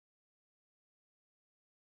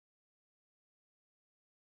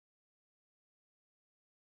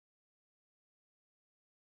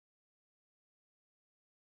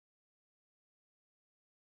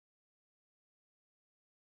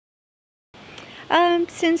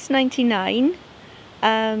Since '99,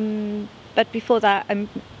 but before that I'm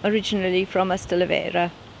originally from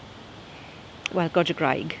Ystalyfera. Well,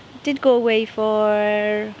 Godrevy. Did go away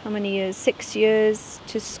for, how many years? 6 years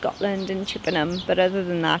to Scotland and Chippenham, but other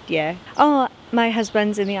than that, yeah. Oh, my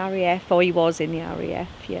husband's in the RAF, or he was in the RAF,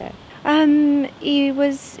 yeah. He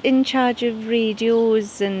was in charge of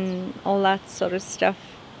radios and all that sort of stuff,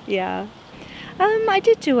 yeah. I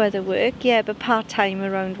did do other work, yeah, but part-time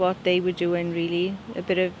around what they were doing, really. A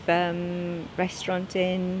bit of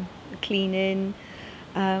restauranting, cleaning,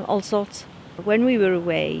 all sorts. When we were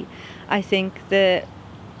away, I think the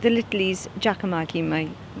littlies, Jack and Maggie, my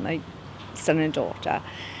son and daughter,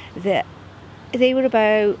 they were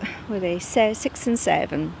about, were they 6 and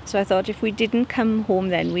 7. So I thought if we didn't come home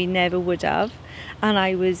then, we never would have. And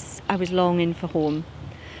I was longing for home.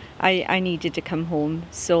 I needed to come home.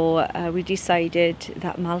 So we decided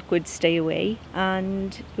that Malc would stay away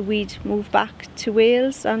and we'd move back to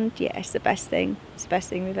Wales. And yeah, it's the best thing. It's the best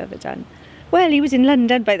thing we've ever done. Well, he was in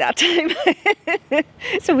London by that time,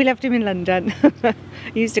 so we left him in London.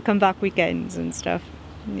 He used to come back weekends and stuff,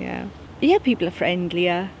 yeah. Yeah, people are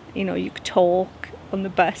friendlier, you know, you could talk on the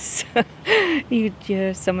bus. You'd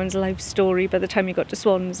hear someone's life story by the time you got to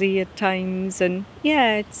Swansea at times, and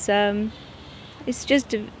yeah, it's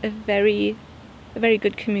just a very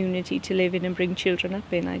good community to live in and bring children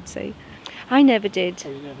up in, I'd say. I never did. Oh,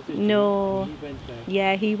 you never did? No. He went there?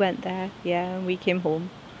 Yeah, he went there, yeah, and we came home.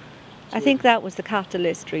 I think that was the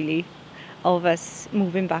catalyst, really, of us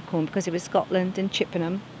moving back home, because it was Scotland and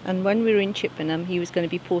Chippenham. And when we were in Chippenham, he was going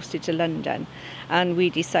to be posted to London. And we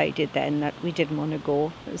decided then that we didn't want to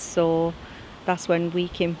go. So that's when we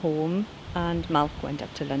came home and Malc went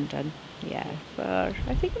up to London. Yeah, for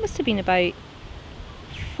I think it must have been about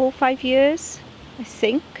 4 or 5 years, I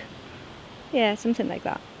think. Yeah, something like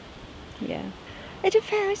that. Yeah.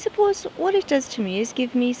 I suppose what it does to me is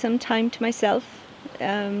give me some time to myself.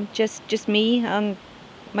 Just me and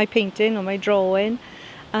my painting or my drawing,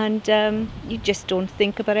 and you just don't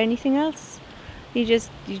think about anything else. You're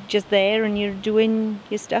just there and you're doing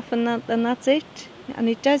your stuff, and that's it. And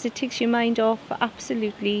it takes your mind off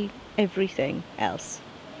absolutely everything else.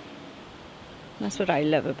 That's what I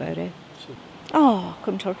love about it. Oh,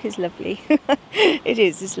 Cwmtorch is lovely.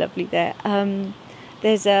 It's lovely there.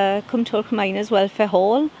 There's a Cwmtorch Miners Welfare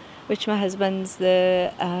Hall, which my husband's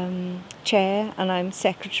the chair and I'm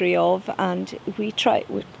secretary of, and we're trying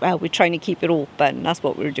to keep it open. That's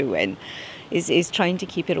what we're doing, is trying to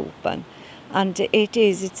keep it open, and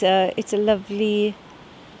it's a lovely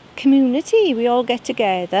community. We all get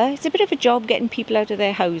together. It's a bit of a job getting people out of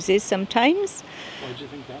their houses sometimes. Why do you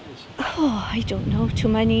think that is? Oh, I don't know. Too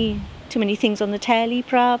many things on the telly,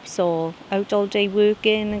 perhaps, or out all day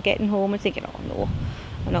working and getting home and thinking, oh no,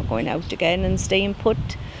 I'm not going out again, and staying put.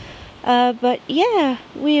 But yeah,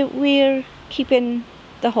 we're keeping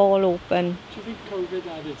the hall open. Do you think COVID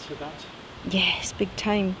added to that? Yes, big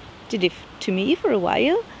time. Did it to me for a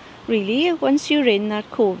while, really. Once you're in that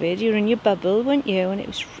COVID, you're in your bubble, weren't you? And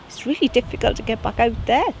it's really difficult to get back out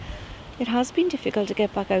there. It has been difficult to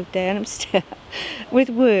get back out there, and I'm still with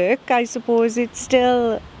work. I suppose we're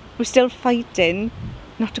still fighting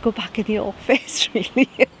not to go back in the office. Really,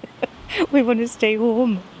 we want to stay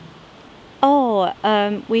home. Oh,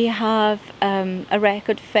 we have a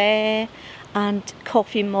record fair and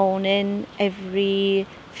coffee morning every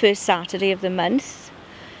first Saturday of the month.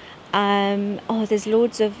 There's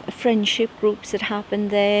loads of friendship groups that happen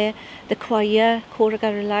there. The choir, Cor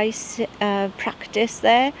Garylais, practice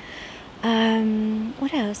there.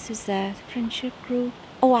 What else is there? The friendship group.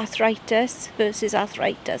 Oh, arthritis versus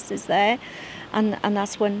arthritis is there. And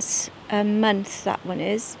that's once a month, that one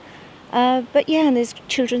is. But yeah, and there's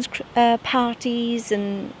children's parties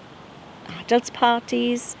and adults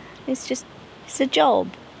parties. It's a job.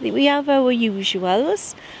 We have our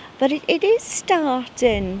usuals, but it is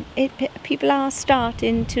starting. People are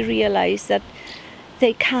starting to realise that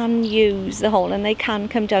they can use the hall and they can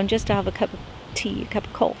come down just to have a cup of tea, a cup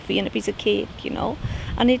of coffee and a piece of cake, you know.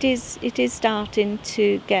 And it is starting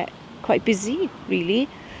to get quite busy, really.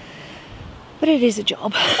 But it is a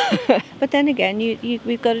job. But then again,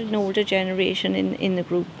 we've got an older generation in the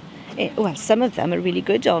group. Well, some of them are really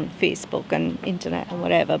good on Facebook and internet and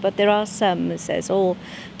whatever, but there are some that says, oh,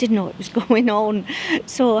 didn't know it was going on.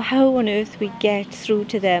 So how on earth we get through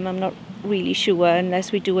to them, I'm not really sure,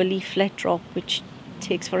 unless we do a leaflet drop, which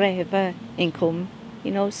takes forever income,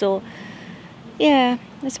 you know. So, yeah,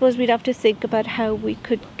 I suppose we'd have to think about how we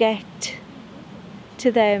could get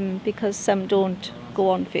to them, because some don't go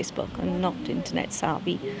on Facebook and not internet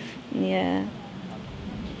savvy. Yeah.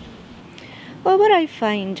 Well, what I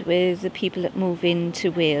find with the people that move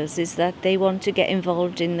into Wales is that they want to get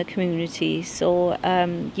involved in the community. So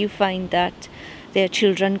you find that their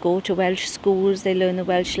children go to Welsh schools, they learn the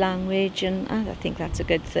Welsh language, and I think that's a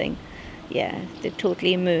good thing. Yeah, they're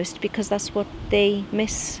totally immersed because that's what they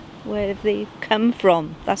miss where they've come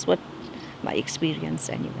from. That's what my experience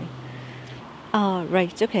anyway. Ah,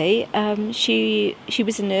 right, okay. She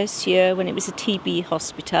was a nurse here when it was a TB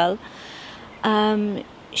hospital.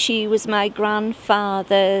 She was my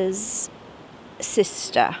grandfather's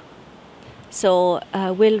sister. So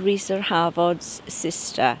Will Reeser Harvard's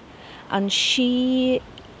sister. And she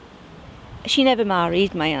never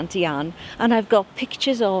married, my Auntie Anne. And I've got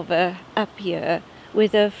pictures of her up here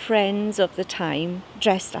with her friends of the time,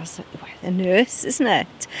 dressed as a nurse, isn't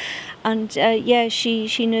it? And yeah,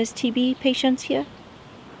 she nursed TB patients here.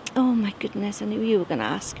 Oh my goodness, I knew you were going to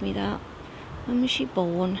ask me that. When was she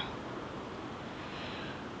born?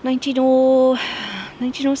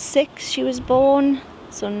 1906 she was born,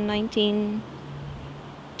 so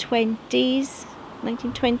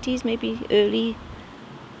 1920s, maybe early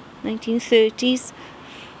 1930s. Is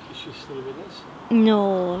she still with us?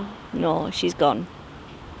 No, she's gone.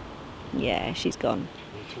 Yeah, she's gone.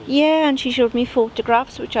 Yeah, and she showed me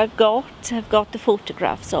photographs, which I've got. I've got the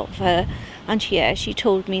photographs of her. And she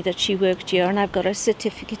told me that she worked here, and I've got a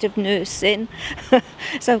certificate of nursing.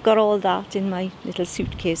 So I've got all that in my little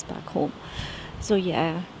suitcase back home. So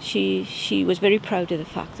yeah, she was very proud of the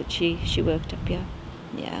fact that she worked up here.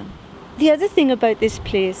 Yeah. The other thing about this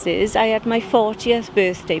place is I had my 40th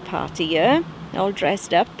birthday party here, all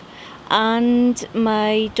dressed up. And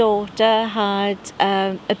my daughter had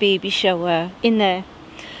a baby shower in there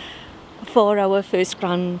for our first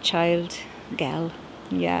grandchild, girl.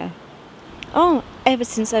 Yeah. Oh, ever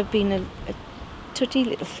since I've been a tutty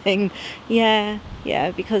little thing. Yeah,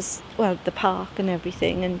 because, well, the park and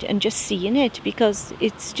everything, and just seeing it, because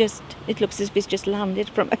it looks as if it's just landed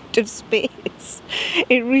from out of space.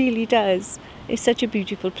 It really does. It's such a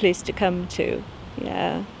beautiful place to come to.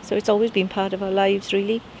 Yeah, so it's always been part of our lives,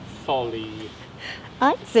 really. Folly.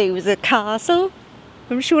 I'd say it was a castle.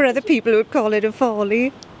 I'm sure other people would call it a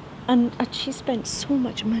folly. And she spent so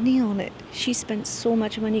much money on it. She spent so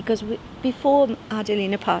much money because before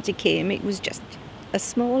Adelina Party came, it was just a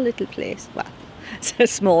small little place. Well,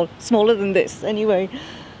 smaller than this anyway.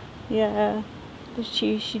 Yeah, but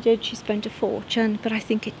she spent a fortune, but I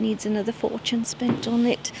think it needs another fortune spent on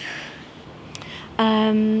it.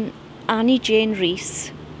 Annie Jane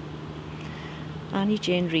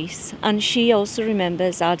Rees, and she also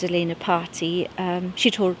remembers Adelina Party.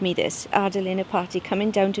 She told me this, Adelina Party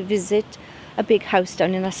coming down to visit a big house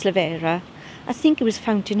down in Aslavera. I think it was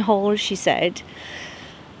Fountain Hall, she said.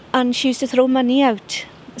 And she used to throw money out.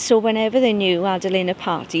 So whenever they knew Adelina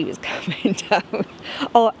Party was coming down,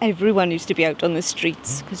 or everyone used to be out on the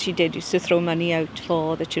streets, because she used to throw money out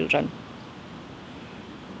for the children.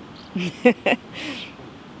 Never heard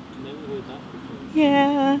that before.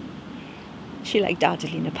 Yeah. She liked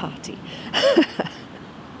Adelina Party.